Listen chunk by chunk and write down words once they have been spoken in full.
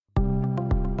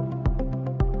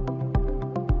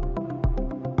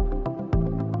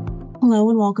Hello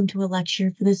and welcome to a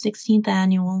lecture for the 16th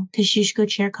Annual Kosciuszko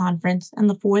Chair Conference and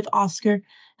the 4th Oskar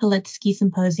Halecki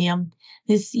Symposium.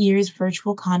 This year's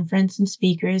virtual conference and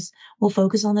speakers will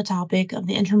focus on the topic of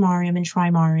the intermarium and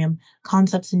trimarium,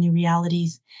 concepts and new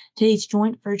realities. Today's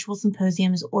joint virtual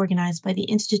symposium is organized by the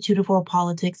Institute of World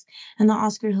Politics and the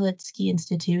Oskar Halecki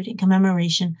Institute in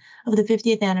commemoration of the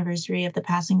 50th anniversary of the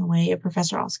passing away of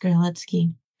Professor Oskar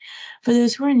Halecki. For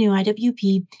those who are new,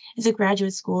 IWP is a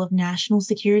graduate school of national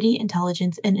security,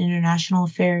 intelligence, and international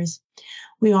affairs.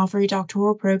 We offer a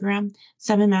doctoral program,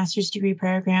 7 master's degree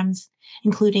programs,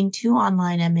 including 2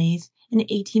 online MAs and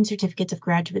 18 certificates of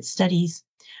graduate studies.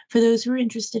 For those who are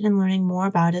interested in learning more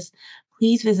about us,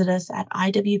 please visit us at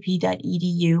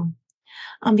iwp.edu.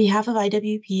 On behalf of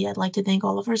IWP, I'd like to thank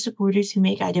all of our supporters who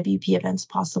make IWP events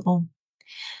possible.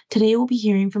 Today we'll be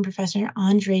hearing from Professor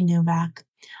Andrzej Nowak.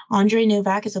 Andrzej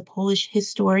Nowak is a Polish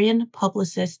historian,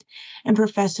 publicist, and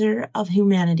professor of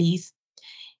humanities.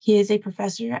 He is a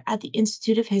professor at the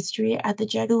Institute of History at the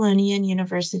Jagiellonian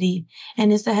University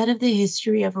and is the head of the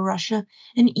History of Russia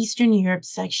and Eastern Europe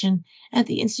section at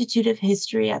the Institute of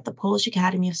History at the Polish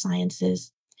Academy of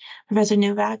Sciences. Professor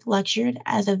Nowak lectured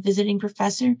as a visiting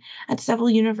professor at several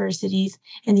universities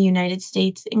in the United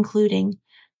States, including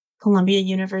Columbia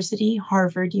University,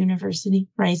 Harvard University,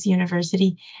 Rice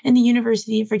University, and the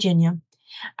University of Virginia,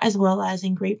 as well as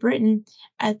in Great Britain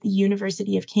at the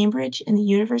University of Cambridge and the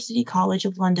University College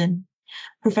of London.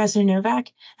 Professor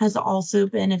Nowak has also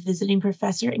been a visiting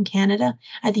professor in Canada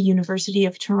at the University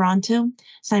of Toronto,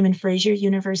 Simon Fraser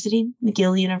University,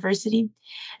 McGill University,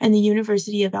 and the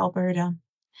University of Alberta,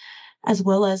 as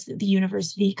well as the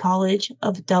University College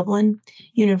of Dublin,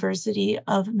 University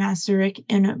of Maastricht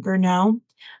in Brno,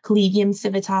 Collegium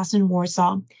Civitas in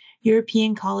Warsaw,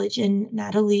 European College in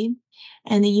Natalie,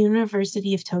 and the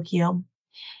University of Tokyo.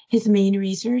 His main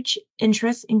research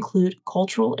interests include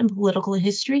cultural and political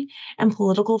history and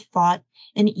political thought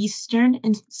in Eastern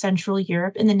and Central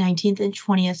Europe in the 19th and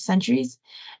 20th centuries,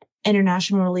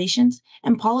 international relations,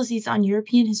 and policies on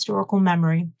European historical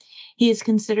memory. He is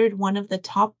considered one of the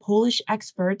top Polish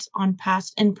experts on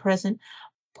past and present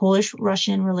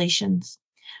Polish-Russian relations.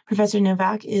 Professor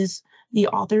Nowak is the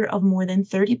author of more than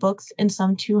 30 books and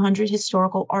some 200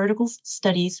 historical articles,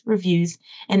 studies, reviews,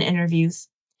 and interviews.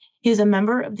 He is a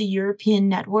member of the European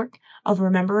Network of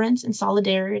Remembrance and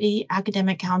Solidarity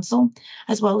Academic Council,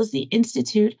 as well as the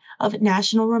Institute of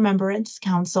National Remembrance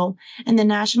Council and the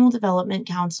National Development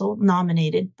Council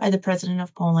nominated by the President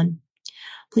of Poland.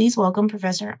 Please welcome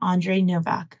Professor Andrzej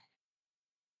Nowak.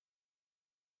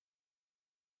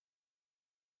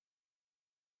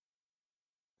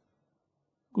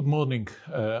 Good morning.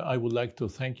 I would like to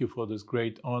thank you for this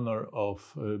great honor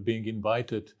of being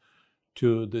invited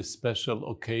to this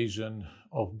special occasion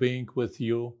of being with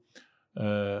you,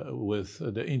 with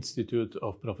the Institute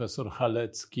of Professor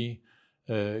Halecki,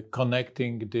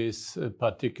 connecting this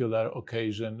particular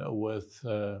occasion with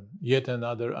yet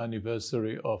another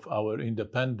anniversary of our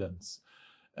independence.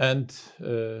 And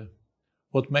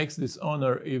what makes this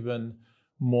honor even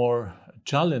more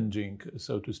challenging,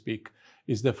 so to speak,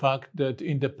 is the fact that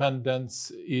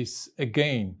independence is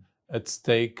again at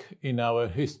stake in our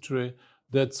history.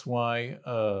 That's why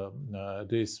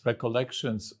these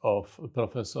recollections of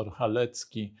Professor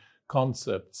Halecki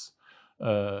concepts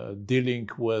dealing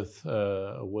with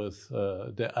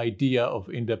the idea of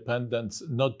independence,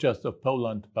 not just of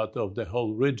Poland, but of the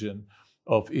whole region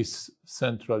of East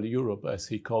Central Europe, as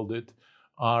he called it,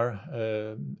 are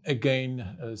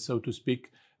again, so to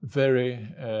speak, very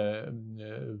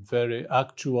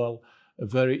actual,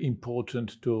 very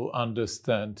important to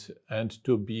understand and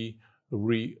to be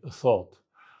rethought.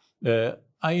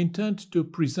 I intend to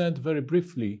present very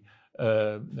briefly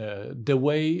the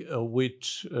way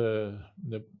which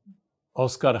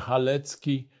Oskar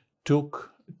Halecki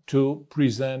took to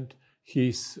present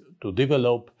to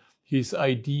develop his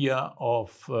idea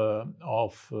of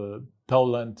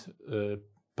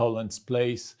Poland's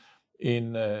place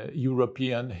in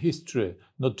European history,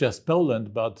 not just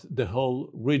Poland, but the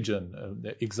whole region,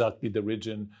 exactly the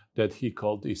region that he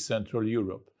called East Central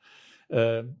Europe.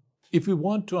 If we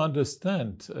want to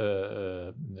understand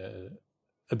a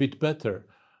bit better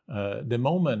the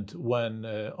moment when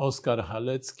Oskar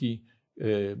Halecki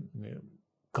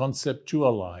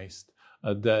conceptualized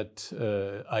that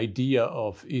idea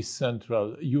of East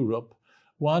Central Europe,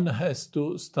 one has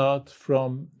to start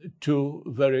from 2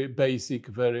 very basic,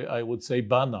 very, I would say,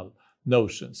 banal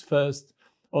notions. First,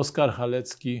 Oskar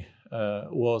Halecki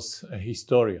was a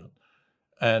historian.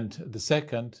 And the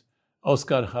second,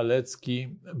 Oskar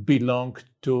Halecki belonged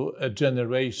to a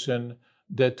generation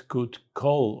that could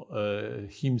call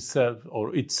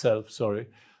itself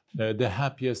the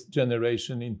happiest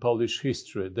generation in Polish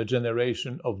history, the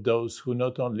generation of those who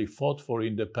not only fought for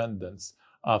independence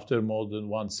after more than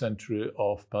 1 century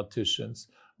of partitions,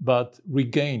 but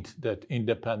regained that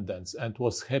independence and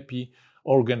was happy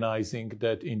organizing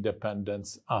that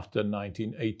independence after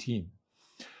 1918.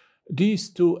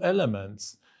 These two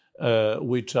elements,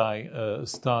 which I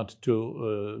start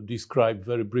to describe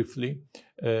very briefly,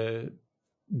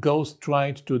 go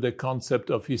straight to the concept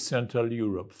of East Central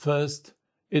Europe. First,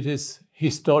 it is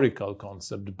historical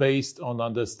concept based on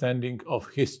understanding of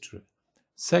history.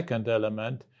 Second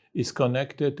element is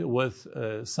connected with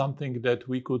something that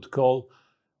we could call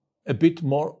a bit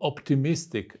more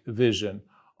optimistic vision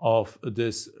of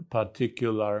this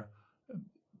particular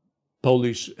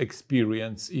Polish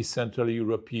experience, East Central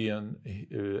European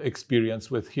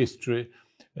experience with history,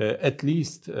 at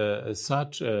least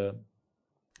such a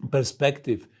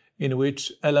perspective in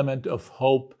which element of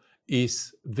hope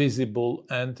is visible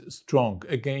and strong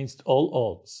against all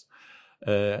odds.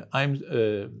 I'm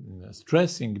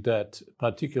stressing that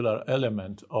particular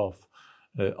element of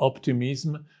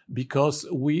optimism because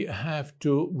we have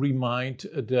to remind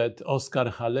that Oskar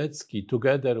Halecki,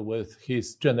 together with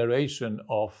his generation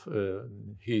of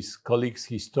his colleagues,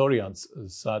 historians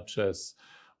such as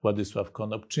Władysław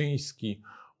Konopczyński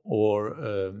or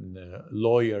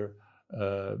lawyer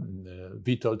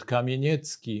Witold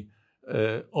Kamieniecki,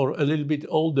 or a little bit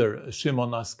older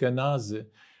Szymon Askenazy,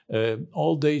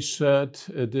 all they shared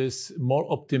this more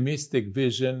optimistic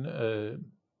vision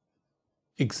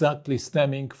exactly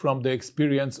stemming from the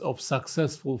experience of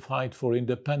successful fight for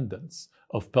independence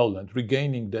of Poland,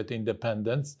 regaining that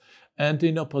independence, and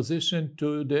in opposition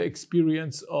to the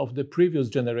experience of the previous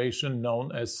generation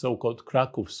known as so-called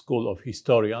Kraków School of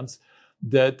Historians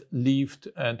that lived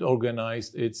and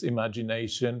organized its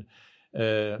imagination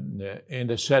in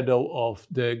the shadow of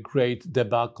the great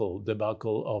debacle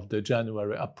of the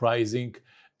January uprising,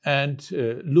 and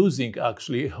losing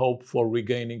actually hope for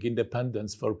regaining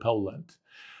independence for Poland.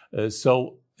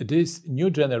 So this new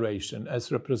generation, as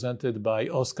represented by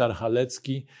Oskar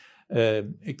Halecki,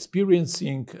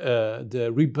 experiencing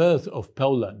the rebirth of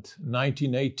Poland,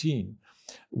 1918,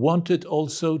 wanted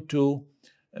also to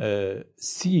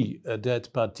see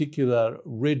that particular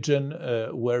region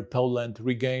where Poland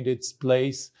regained its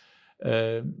place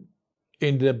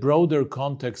in the broader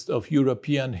context of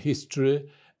European history,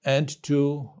 and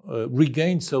to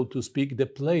regain, so to speak, the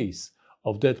place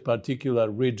of that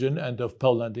particular region and of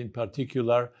Poland in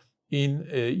particular in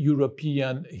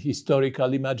European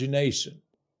historical imagination,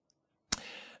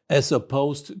 as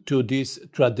opposed to this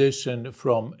tradition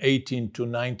from 18th to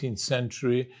 19th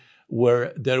century,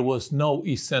 where there was no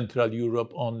East Central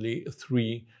Europe, only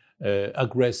 3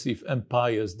 aggressive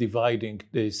empires dividing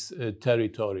these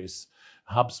territories: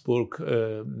 Habsburg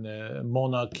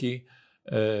monarchy,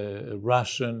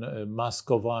 Russian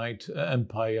Muscovite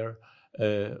Empire,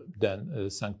 then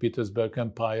St. Petersburg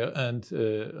Empire, and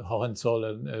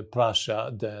Hohenzollern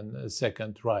Prussia, then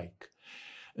Second Reich.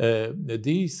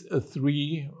 These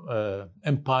 3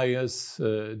 empires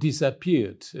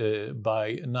disappeared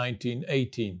by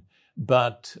 1918.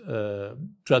 But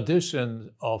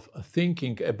tradition of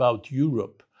thinking about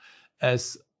Europe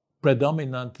as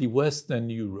predominantly Western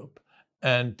Europe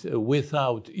and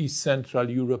without East Central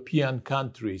European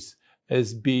countries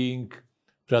as being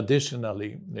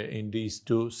traditionally in these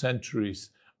 2 centuries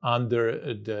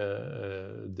under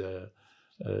the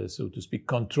so to speak,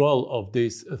 control of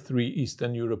these 3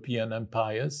 Eastern European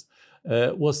empires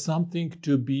was something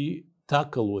to be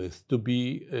tackled with, to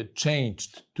be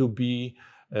changed, to be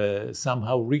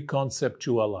somehow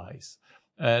reconceptualize.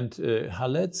 And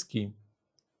Halecki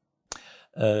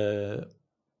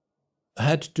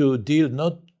had to deal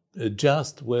not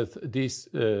just with these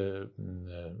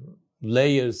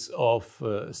layers of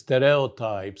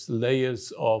stereotypes,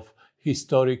 layers of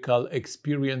historical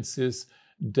experiences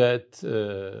that,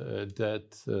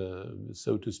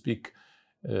 so to speak,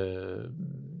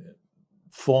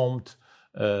 formed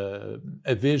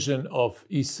a vision of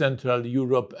East Central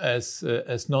Europe as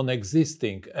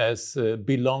non-existing, as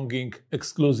belonging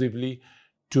exclusively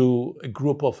to a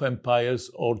group of empires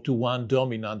or to one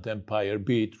dominant empire,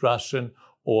 be it Russian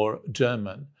or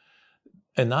German.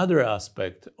 Another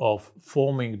aspect of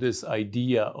forming this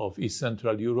idea of East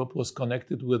Central Europe was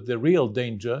connected with the real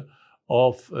danger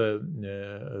of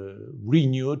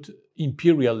renewed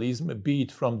imperialism, be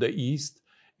it from the East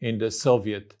in the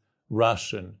Soviet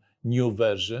Russian new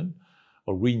version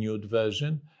or renewed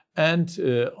version, and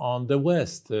on the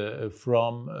West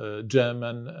from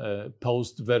German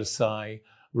post-Versailles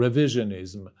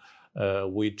revisionism.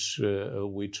 which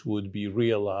would be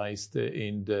realized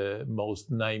in the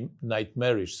most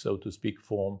nightmarish, so to speak,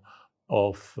 form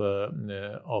of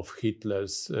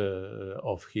Hitler's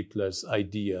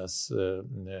ideas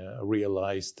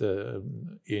realized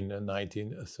in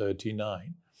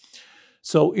 1939.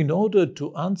 So, in order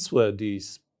to answer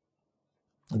these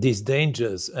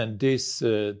dangers and these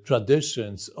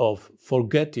traditions of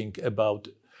forgetting about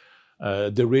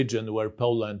the region where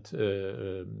Poland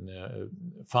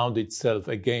found itself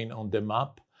again on the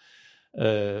map,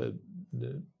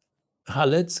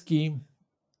 Halecki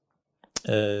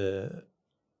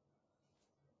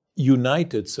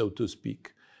united, so to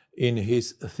speak, in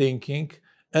his thinking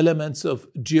elements of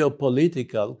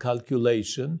geopolitical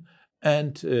calculation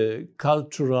and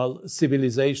cultural,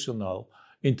 civilizational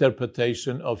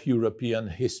interpretation of European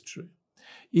history.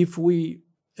 If we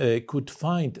could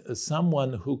find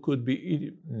someone who could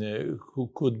be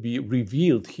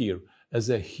revealed here as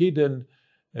a hidden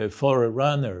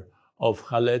forerunner of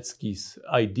Halecki's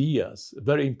ideas,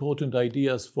 very important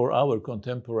ideas for our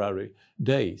contemporary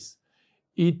days,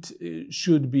 it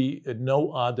should be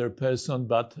no other person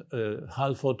but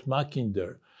Halford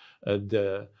Mackinder,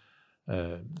 the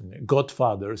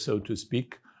godfather, so to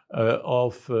speak,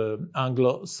 of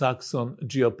Anglo-Saxon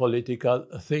geopolitical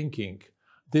thinking.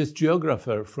 This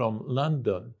geographer from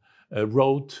London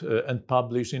wrote and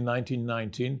published in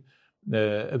 1919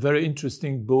 a very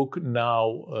interesting book,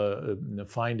 now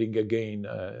finding again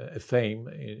fame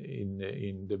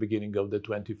in the beginning of the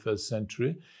 21st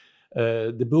century.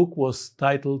 The book was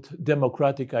titled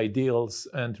Democratic Ideals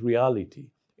and Reality.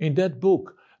 In that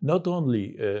book, not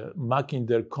only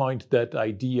Mackinder coined that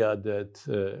idea that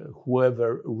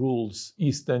whoever rules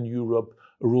Eastern Europe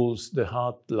rules the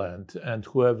heartland, and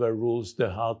whoever rules the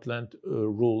heartland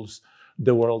rules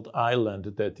the world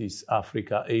island, that is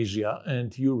Africa, Asia,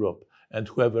 and Europe, and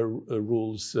whoever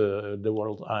rules the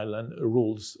world island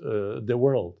rules the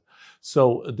world.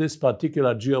 So this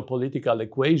particular geopolitical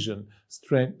equation,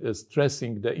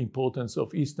 stressing the importance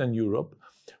of Eastern Europe,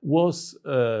 was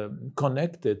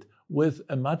connected with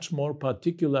a much more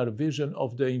particular vision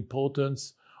of the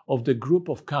importance of the group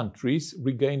of countries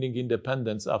regaining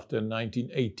independence after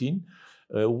 1918,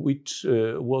 which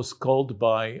was called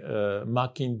by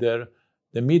Mackinder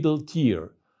the middle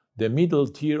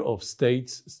tier of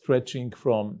states stretching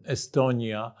from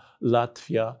Estonia,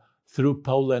 Latvia, through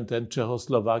Poland and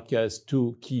Czechoslovakia as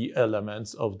two key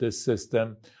elements of this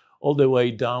system, all the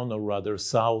way down, or rather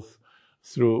south,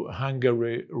 through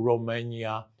Hungary,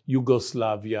 Romania,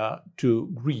 Yugoslavia to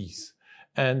Greece.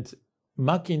 And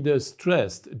Mackinder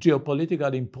stressed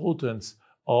geopolitical importance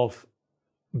of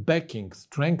backing,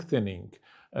 strengthening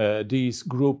these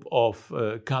group of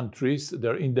countries,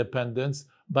 their independence,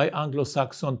 by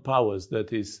Anglo-Saxon powers,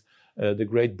 that is the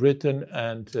Great Britain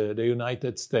and the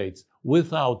United States.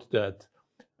 Without that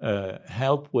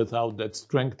help, without that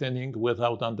strengthening,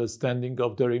 without understanding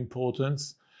of their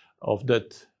importance, of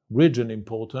that region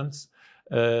importance,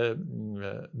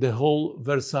 the whole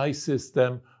Versailles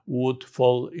system would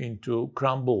fall into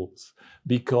crumbles,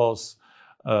 because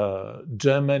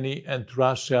Germany and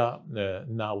Russia,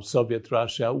 now Soviet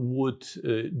Russia, would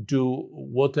do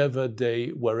whatever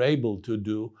they were able to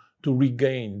do to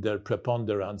regain their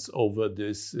preponderance over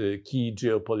this key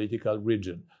geopolitical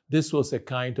region. This was a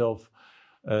kind of,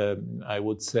 I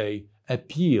would say,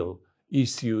 appeal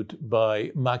issued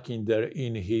by Mackinder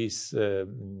in his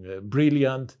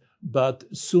brilliant but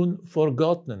soon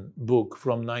forgotten book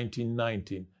from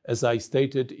 1919. As I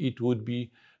stated, it would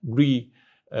be read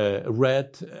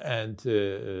and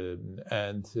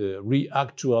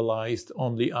reactualized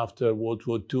only after World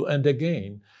War II, and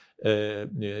again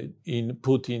in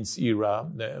Putin's era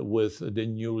with the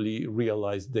newly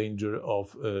realized danger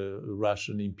of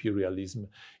Russian imperialism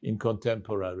in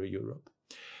contemporary Europe.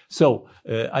 So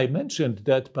I mentioned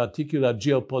that particular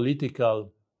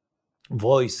geopolitical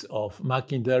voice of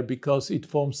Mackinder because it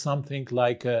forms something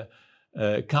like a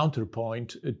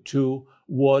counterpoint to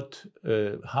what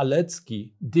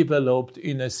Halecki developed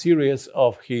in a series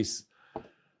of his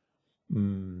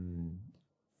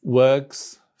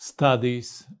works,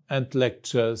 studies, and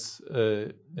lectures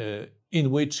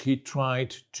in which he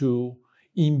tried to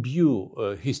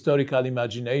imbue historical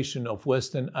imagination of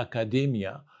Western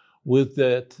academia with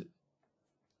that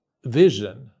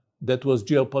vision that was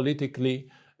geopolitically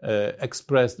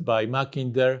expressed by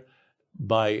Mackinder.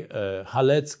 By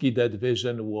Halecki, that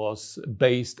vision was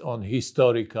based on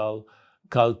historical,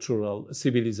 cultural,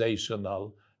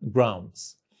 civilizational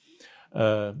grounds.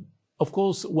 Of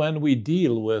course, when we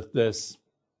deal with this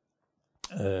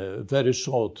very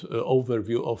short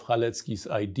overview of Halecki's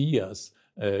ideas,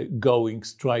 going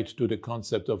straight to the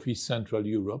concept of East Central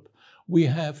Europe, we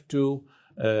have to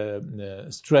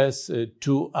stress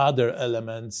two other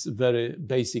elements, very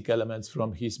basic elements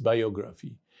from his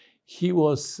biography. He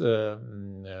was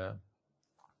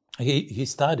he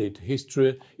studied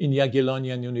history in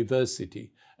Jagiellonian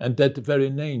University, and that very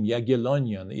name,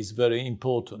 Jagiellonian, is very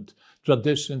important.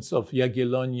 Traditions of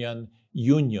Jagiellonian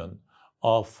Union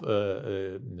of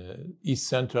East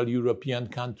Central European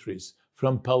countries,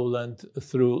 from Poland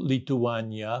through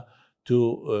Lithuania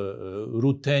to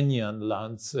Ruthenian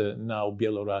lands, now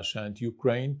Belarus and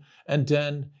Ukraine, and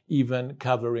then even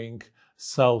covering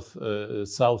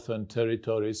southern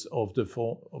territories of the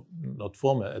not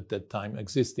former at that time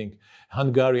existing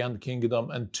Hungarian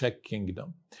kingdom and Czech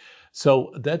kingdom.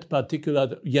 So that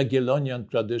particular Jagiellonian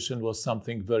tradition was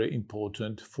something very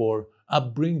important for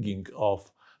upbringing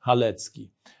of Halecki.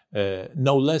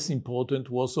 No less important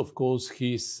was, of course,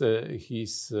 his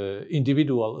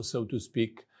individual, so to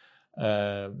speak,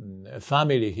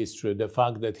 family history, the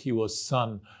fact that he was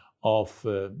son of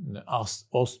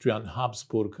Austrian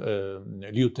Habsburg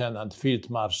lieutenant field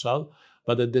marshal,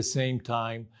 but at the same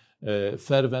time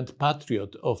fervent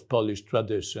patriot of Polish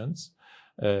traditions,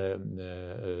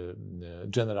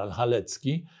 General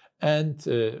Halecki, and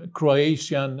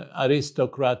Croatian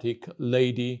aristocratic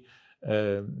lady,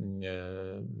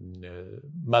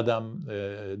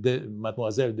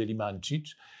 Mademoiselle de Limancic.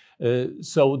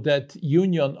 So that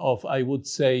union of, I would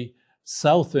say,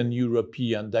 Southern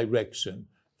European direction,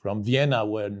 from Vienna,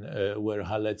 where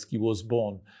Halecki was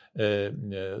born,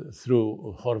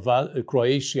 through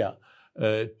Croatia,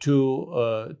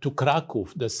 to Krakow,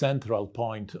 the central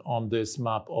point on this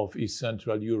map of East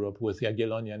Central Europe with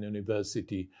Jagiellonian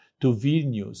University, to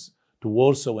Vilnius, to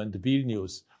Warsaw and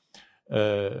Vilnius,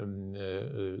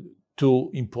 two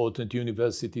important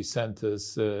university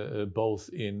centers, both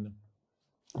in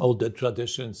all the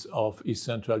traditions of East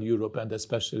Central Europe and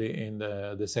especially in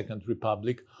the Second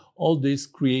Republic. All this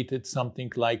created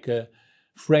something like a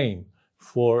frame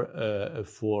for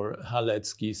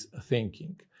Halecki's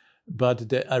thinking. But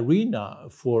the arena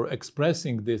for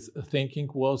expressing this thinking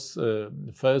was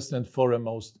first and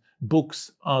foremost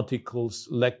books, articles,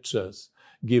 lectures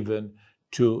given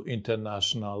to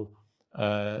international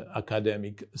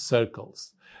academic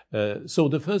circles. So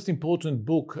the first important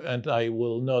book, and I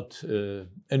will not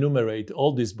enumerate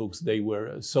all these books, they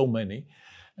were so many,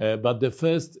 but the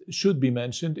first should be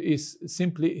mentioned, is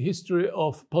simply History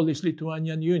of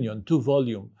Polish-Lithuanian Union,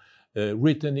 2-volume,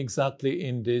 written exactly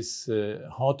in this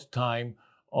hot time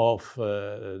of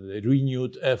the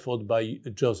renewed effort by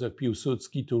Joseph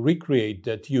Piłsudski to recreate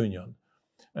that union.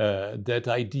 That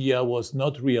idea was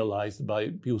not realized by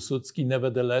Piłsudski.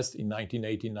 Nevertheless, in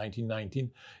 1918-1919,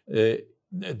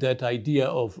 that idea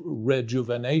of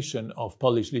rejuvenation of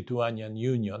Polish-Lithuanian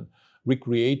Union,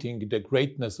 recreating the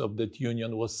greatness of that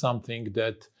union, was something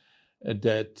that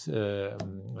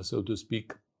so to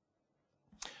speak,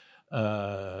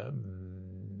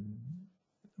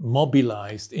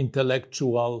 mobilized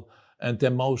intellectual and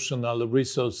emotional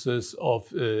resources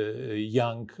of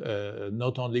young,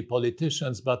 not only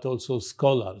politicians, but also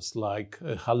scholars like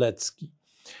Halecki.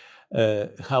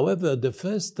 However, the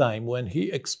first time when he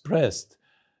expressed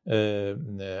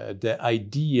the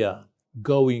idea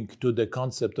going to the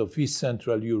concept of East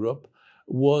Central Europe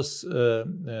was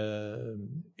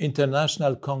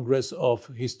International Congress of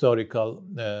Historical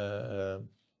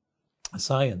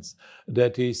Science,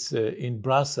 that is in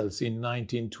Brussels in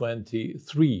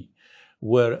 1923,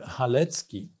 where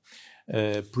Halecki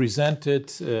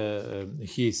presented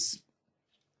his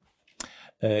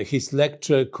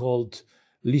lecture called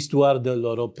L'histoire de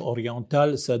l'Europe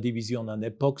orientale, sa division en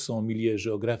époques, son milieu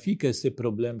géographique et ses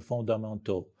problèmes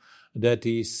fondamentaux. That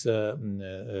is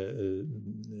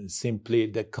simply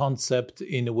the concept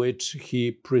in which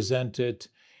he presented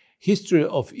history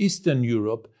of Eastern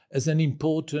Europe as an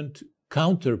important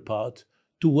counterpart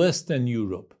to Western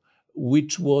Europe,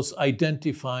 which was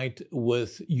identified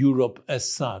with Europe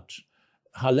as such.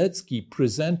 Halecki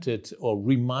presented or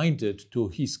reminded to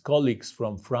his colleagues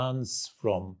from France,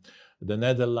 from the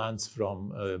Netherlands,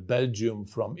 from Belgium,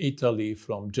 from Italy,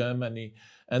 from Germany,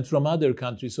 and from other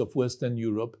countries of Western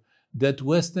Europe, that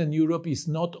Western Europe is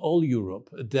not all Europe,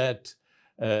 that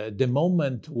the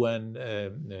moment when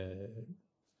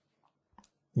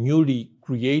newly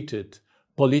created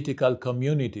political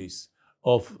communities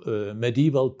of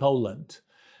medieval Poland,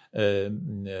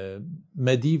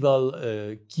 medieval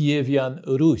Kievan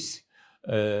Rus,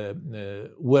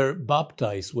 were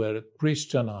baptized, were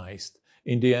Christianized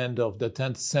in the end of the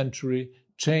 10th century,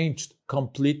 changed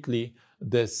completely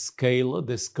the scale,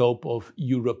 the scope of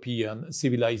European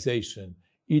civilization.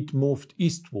 It moved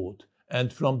eastward,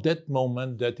 And from that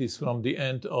moment, that is from the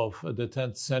end of the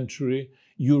 10th century,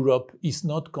 Europe is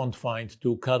not confined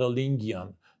to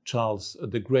Carolingian, Charles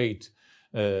the Great,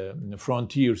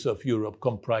 frontiers of Europe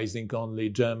comprising only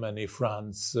Germany,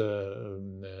 France,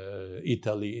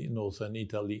 Italy, northern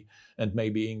Italy, and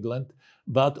maybe England,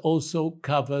 but also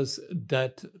covers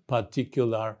that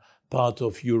particular part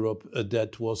of Europe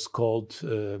that was called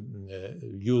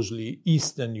usually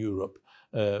Eastern Europe.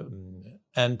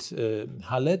 And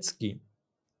Halecki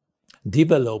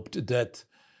developed that,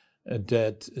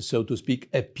 so to speak,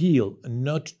 appeal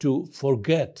not to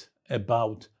forget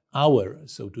about our,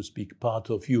 so to speak, part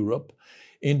of Europe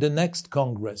in the next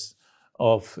Congress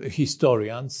of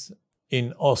Historians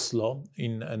in Oslo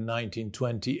in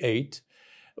 1928,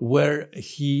 where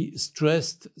he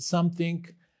stressed something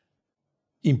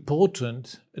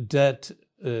important, that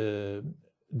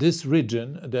this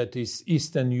region, that is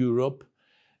Eastern Europe,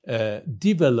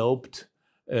 developed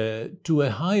to a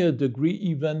higher degree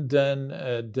even than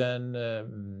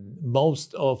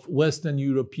most of Western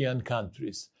European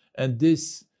countries. And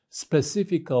this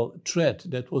specific threat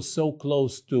that was so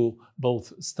close to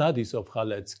both studies of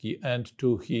Halecki and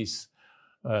to his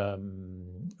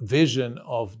vision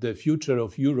of the future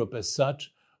of Europe as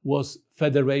such was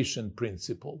federation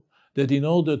principle. That in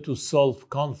order to solve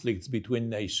conflicts between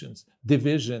nations,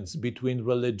 divisions between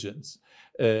religions,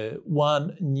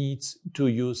 one needs to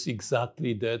use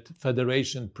exactly that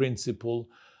federation principle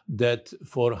that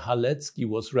for Halecki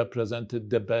was represented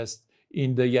the best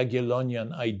in the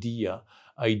Jagiellonian idea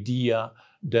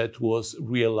that was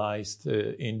realized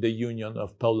in the union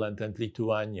of Poland and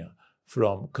Lithuania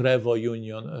from Krevo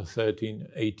Union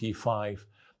 1385,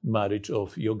 marriage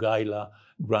of Jogaila,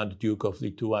 Grand Duke of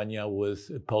Lithuania,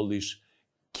 with Polish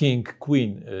King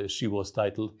Queen. She was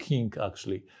titled King,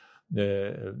 actually,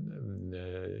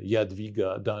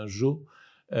 Jadwiga d'Anjou,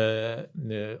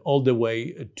 all the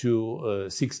way to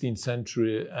 16th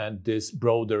century and this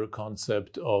broader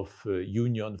concept of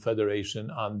union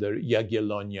federation under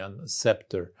Jagiellonian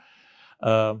scepter.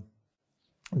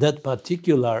 That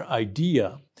particular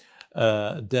idea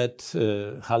that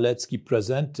Halecki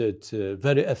presented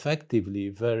very effectively,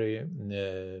 very,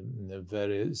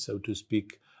 so to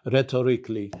speak,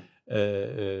 rhetorically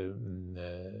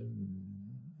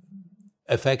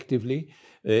effectively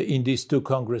in these two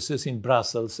congresses in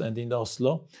Brussels and in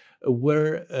Oslo,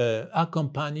 were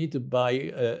accompanied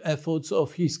by efforts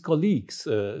of his colleagues,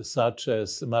 such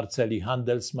as Marceli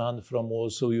Handelsmann from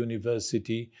Warsaw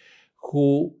University,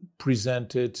 who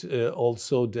presented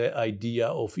also the idea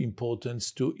of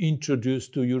importance to introduce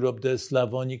to Europe the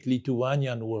Slavonic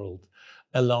Lithuanian world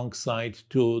alongside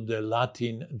to the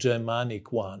Latin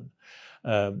Germanic one.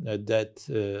 That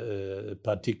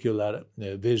particular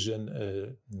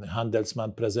vision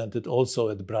Handelsmann presented also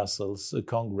at Brussels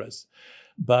Congress.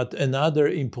 But another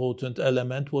important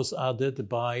element was added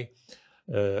by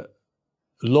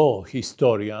law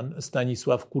historian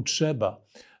Stanisław Kutrzeba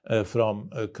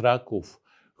from Kraków,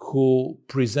 who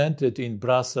presented in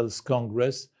Brussels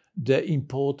Congress the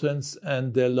importance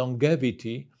and the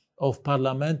longevity of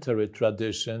parliamentary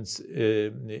traditions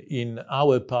in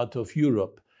our part of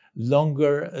Europe,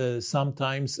 longer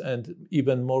sometimes and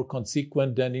even more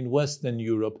consequent than in Western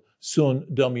Europe, soon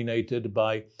dominated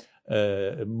by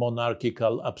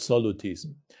monarchical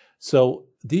absolutism. So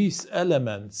these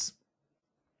elements,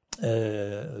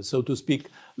 so to speak,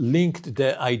 linked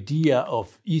the idea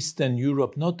of Eastern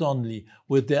Europe not only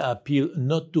with the appeal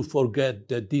not to forget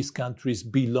that these countries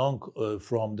belong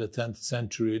from the 10th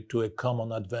century to a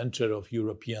common adventure of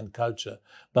European culture,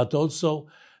 but also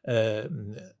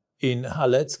in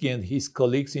Halecki and his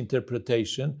colleagues'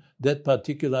 interpretation, that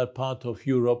particular part of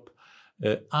Europe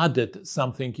added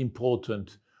something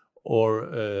important, or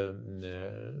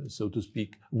so to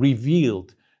speak,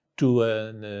 revealed to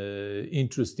an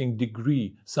interesting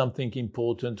degree something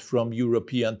important from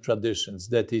European traditions.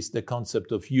 That is the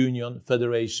concept of union,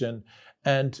 federation,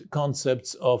 and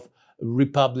concepts of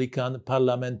republican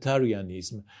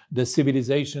parliamentarianism. The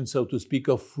civilization, so to speak,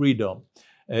 of freedom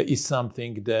is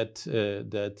something that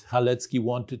Halecki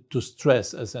wanted to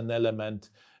stress as an element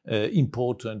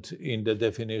important in the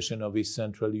definition of his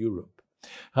Central Europe.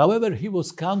 However, he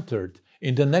was countered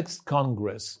in the next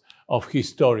Congress of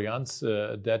Historians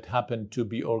that happened to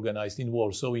be organized in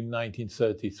Warsaw in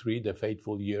 1933, the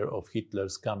fateful year of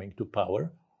Hitler's coming to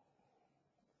power.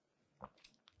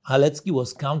 Halecki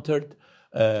was countered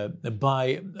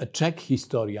by a Czech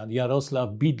historian,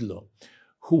 Jaroslav Bydlo,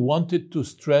 who wanted to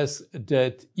stress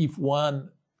that if one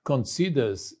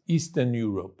considers Eastern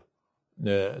Europe,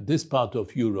 this part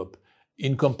of Europe,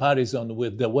 in comparison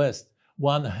with the West,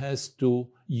 one has to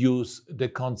use the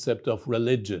concept of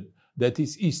religion, that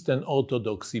is Eastern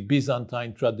Orthodoxy,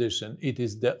 Byzantine tradition. It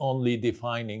is the only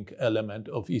defining element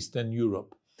of Eastern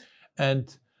Europe.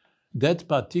 And that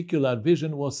particular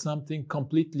vision was something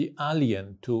completely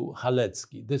alien to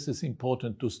Halecki. This is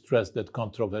important to stress, that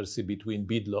controversy between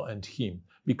Bydło and him,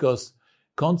 because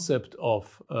concept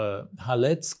of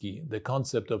Halecki, the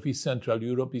concept of East Central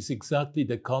Europe, is exactly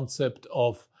the concept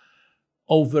of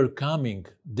overcoming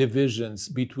divisions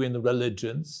between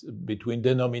religions, between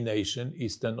denomination,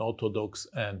 Eastern Orthodox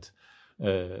and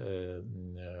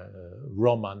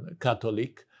Roman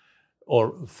Catholic,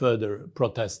 or further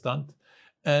Protestant,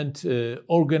 and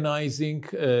organizing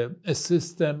a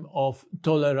system of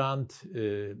tolerant,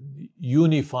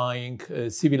 unifying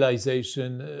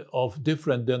civilization of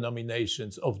different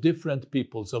denominations, of different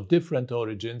peoples, of different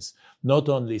origins, not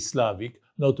only Slavic,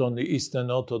 not only Eastern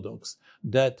Orthodox.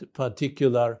 That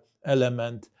particular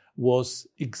element was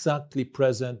exactly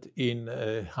present in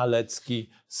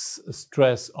Halecki's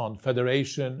stress on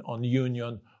federation, on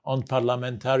union, on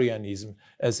parliamentarianism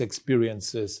as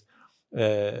experiences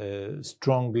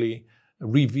strongly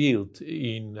revealed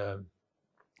in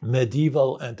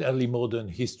medieval and early modern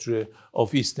history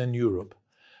of Eastern Europe.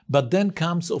 But then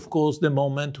comes, of course, the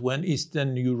moment when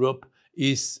Eastern Europe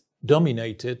is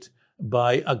dominated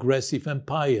by aggressive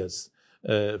empires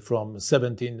from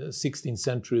 17th, 16th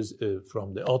centuries,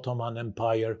 from the Ottoman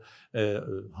Empire,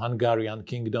 Hungarian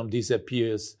kingdom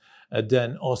disappears,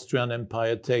 then Austrian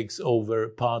Empire takes over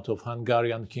part of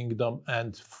Hungarian kingdom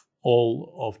and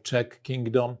all of Czech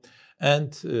kingdom,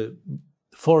 and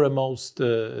foremost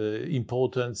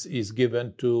importance is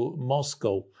given to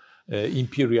Moscow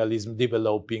imperialism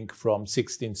developing from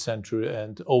 16th century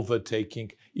and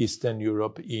overtaking Eastern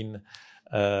Europe in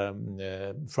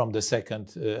from the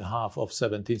second half of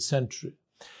 17th century.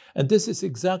 And this is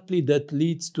exactly that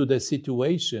leads to the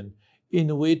situation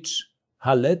in which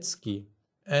Halecki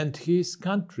and his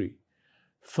country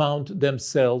found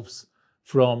themselves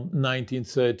from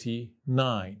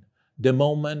 1939, the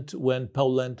moment when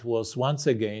Poland was once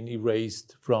again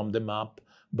erased from the map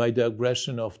by the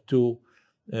aggression of two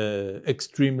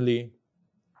extremely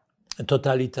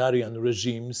totalitarian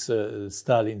regimes,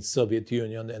 Stalin's Soviet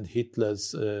Union and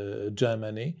Hitler's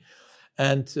Germany.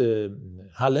 And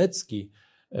Halecki,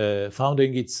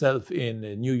 founding itself in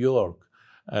New York,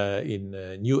 in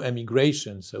new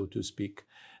emigration, so to speak,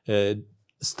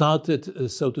 started,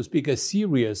 so to speak, a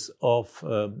series of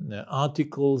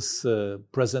articles,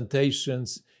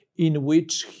 presentations in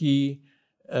which he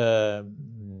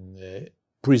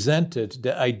presented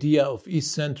the idea of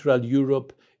East Central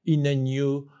Europe in a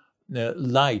new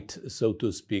light, so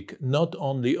to speak, not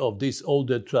only of these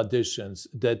older traditions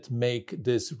that make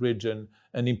this region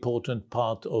an important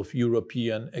part of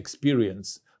European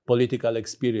experience, political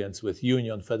experience with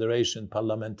union, federation,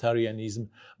 parliamentarianism,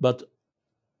 but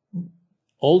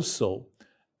also,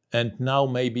 and now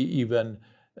maybe even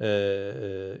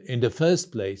in the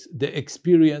first place, the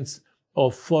experience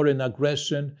of foreign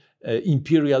aggression,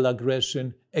 imperial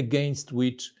aggression, against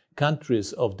which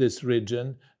countries of this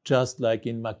region, just like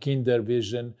in Mackinder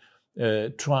vision,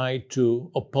 try to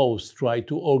oppose, try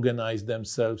to organize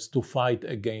themselves to fight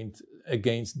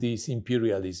against this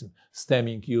imperialism,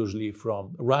 stemming usually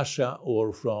from Russia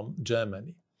or from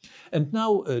Germany. And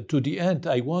now, to the end,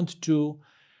 I want to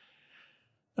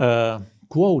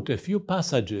quote a few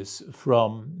passages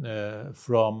from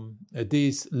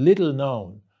these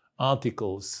little-known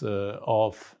articles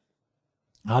of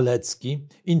Halecki,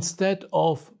 instead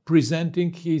of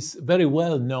presenting his very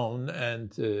well-known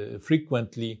and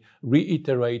frequently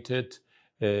reiterated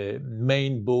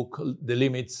main book, The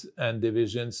Limits and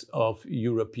Divisions of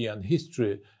European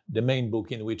History, the main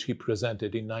book in which he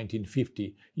presented in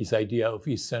 1950 his idea of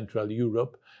East Central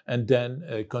Europe, and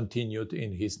then continued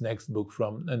in his next book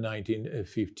from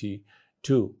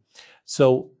 1952.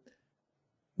 So,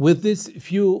 with these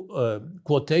few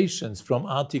quotations from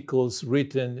articles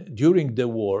written during the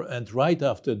war and right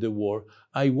after the war,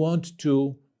 I want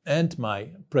to end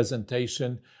my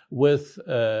presentation with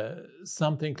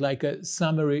something like a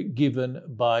summary given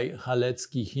by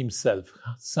Halecki himself,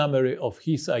 summary of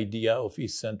his idea of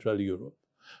East Central Europe.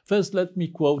 First, let me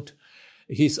quote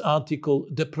his article,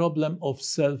 The Problem of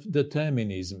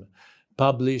Self-Determinism,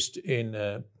 published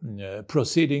in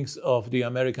Proceedings of the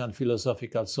American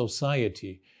Philosophical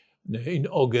Society in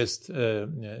August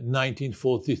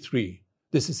 1943.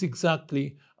 This is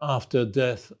exactly after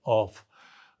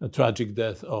a tragic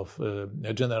death of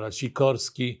General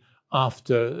Sikorski,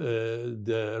 after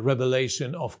the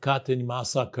revelation of Katyn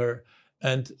massacre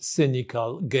and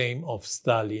cynical game of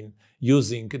Stalin,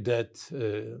 using that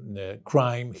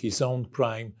crime, his own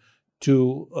crime,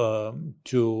 to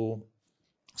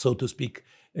so to speak,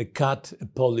 cut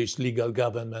Polish legal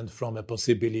government from a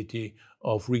possibility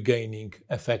of regaining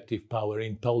effective power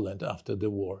in Poland after the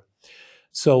war.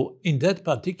 So in that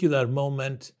particular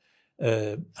moment,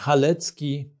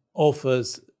 Halecki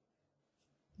offers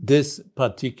this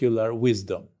particular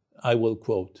wisdom. I will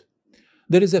quote.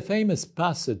 There is a famous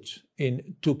passage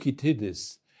in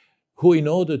Thucydides, who, in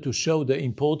order to show the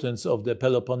importance of the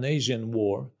Peloponnesian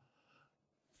War,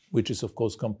 which is of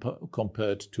course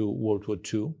compared to World War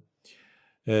II,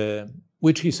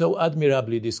 which he so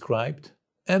admirably described,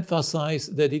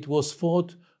 emphasized that it was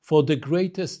fought for the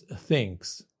greatest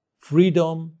things,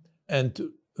 freedom and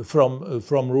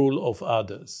from rule of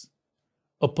others.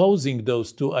 Opposing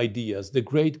those two ideas, the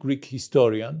great Greek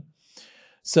historian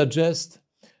suggests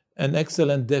an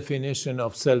excellent definition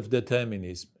of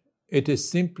self-determinism. It is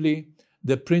simply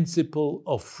the principle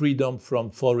of freedom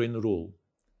from foreign rule.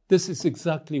 This is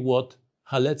exactly what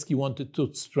Halecki wanted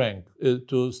to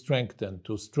strengthen,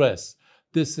 to stress.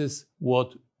 This is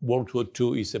what World War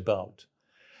II is about.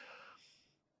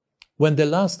 When the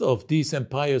last of these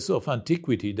empires of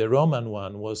antiquity, the Roman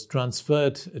one, was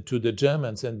transferred to the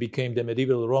Germans and became the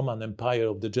medieval Roman Empire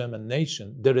of the German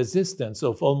nation, the resistance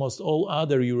of almost all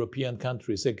other European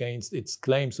countries against its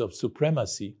claims of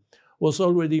supremacy was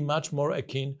already much more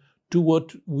akin to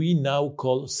what we now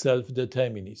call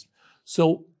self-determinism.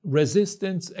 So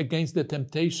resistance against the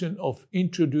temptation of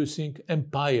introducing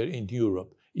empire in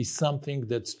Europe is something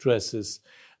that stresses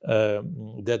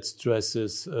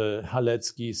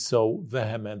Halecki so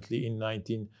vehemently in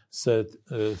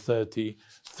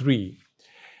 1933.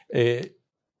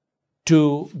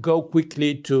 To go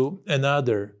quickly to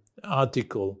another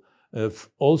article,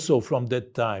 also from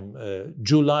that time,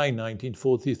 July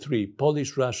 1943,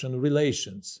 Polish-Russian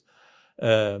Relations,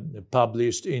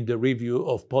 published in the Review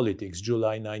of Politics,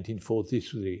 July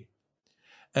 1943.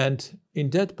 And in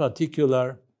that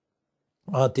particular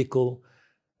article,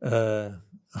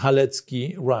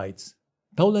 Halecki writes,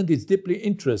 Poland is deeply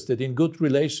interested in good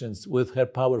relations with her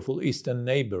powerful eastern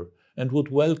neighbor and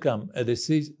would welcome a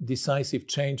decisive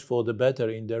change for the better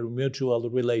in their mutual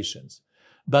relations.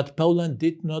 But Poland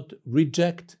did not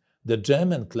reject the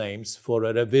German claims for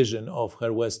a revision of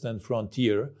her western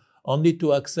frontier, only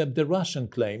to accept the Russian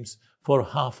claims for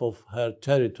half of her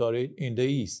territory in the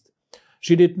east.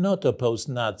 She did not oppose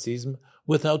Nazism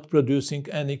without producing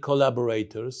any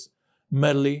collaborators,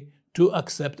 merely to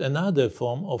accept another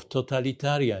form of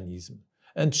totalitarianism,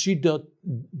 and she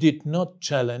did not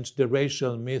challenge the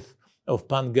racial myth of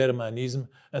pan-Germanism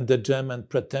and the German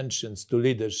pretensions to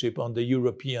leadership on the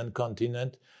European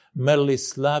continent, merely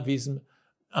Slavism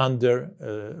under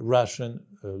Russian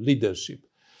leadership.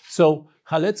 So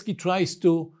Halecki tries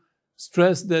to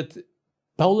stress that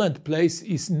Poland's place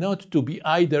is not to be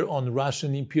either on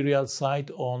Russian imperial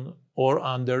side or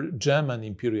under German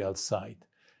imperial side.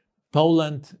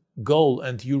 Poland's goal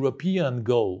and European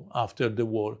goal after the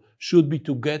war should be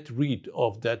to get rid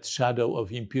of that shadow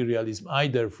of imperialism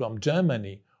either from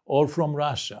Germany or from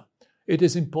Russia. It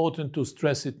is important to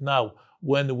stress it now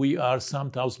when we are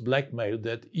sometimes blackmailed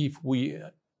that if we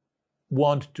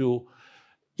want to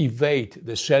evade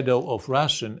the shadow of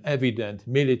Russian evident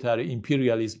military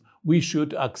imperialism, we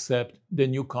should accept the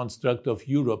new construct of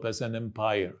Europe as an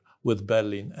empire with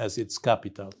Berlin as its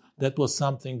capital. That was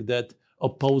something that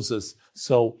opposes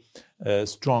so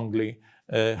strongly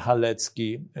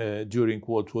Halecki during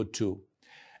World War II.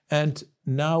 And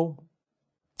now,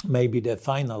 maybe the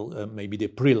final, maybe the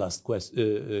pre-last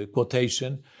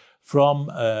quotation from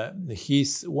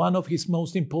one of his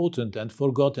most important and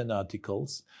forgotten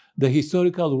articles, The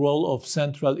Historical Role of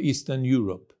Central Eastern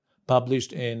Europe,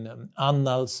 published in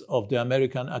Annals of the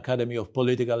American Academy of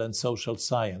Political and Social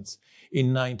Science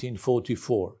in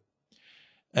 1944.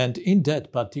 And in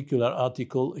that particular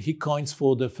article, he coins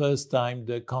for the first time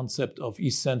the concept of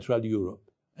East Central Europe,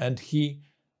 and he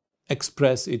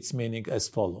expresses its meaning as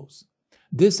follows.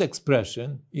 This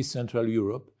expression, East Central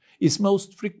Europe, is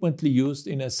most frequently used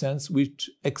in a sense which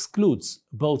excludes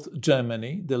both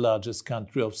Germany, the largest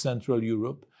country of Central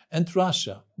Europe, and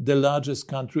Russia, the largest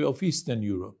country of Eastern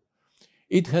Europe.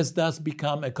 It has thus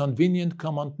become a convenient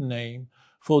common name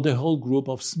for the whole group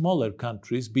of smaller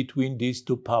countries between these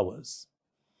two powers.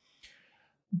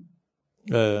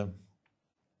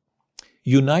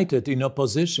 United in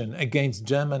opposition against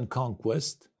German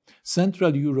conquest,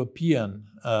 Central European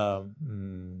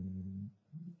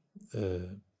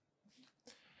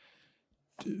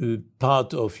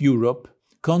part of Europe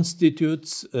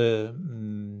constitutes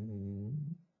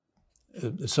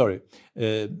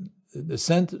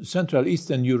Central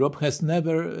Eastern Europe has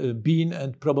never been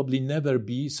and probably never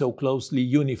be so closely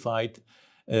unified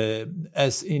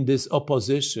as in this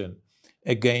opposition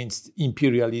against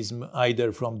imperialism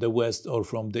either from the West or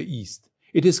from the East.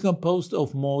 It is composed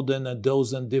of more than a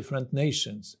dozen different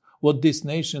nations. What these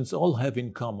nations all have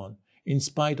in common, in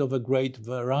spite of a great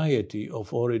variety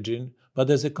of origin, but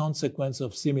as a consequence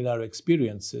of similar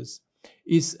experiences,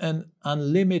 is an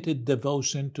unlimited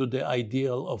devotion to the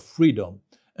ideal of freedom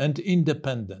and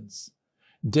independence.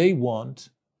 They want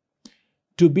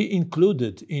to be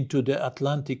included into the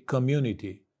Atlantic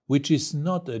community, which is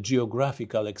not a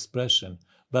geographical expression,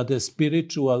 but a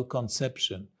spiritual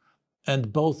conception,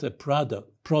 and both a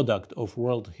product of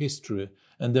world history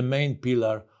and the main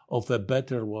pillar of a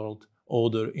better world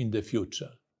order in the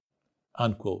future."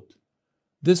 Unquote.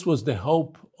 This was the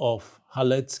hope of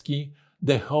Halecki,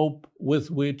 the hope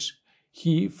with which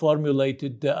he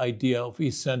formulated the idea of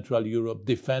East Central Europe,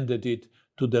 defended it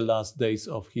to the last days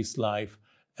of his life,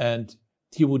 and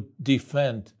he would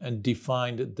defend and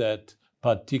define that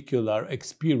particular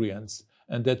experience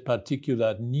and that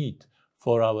particular need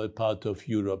for our part of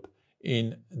Europe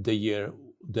in the year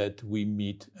that we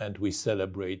meet and we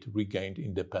celebrate regained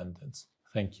independence.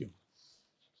 Thank you.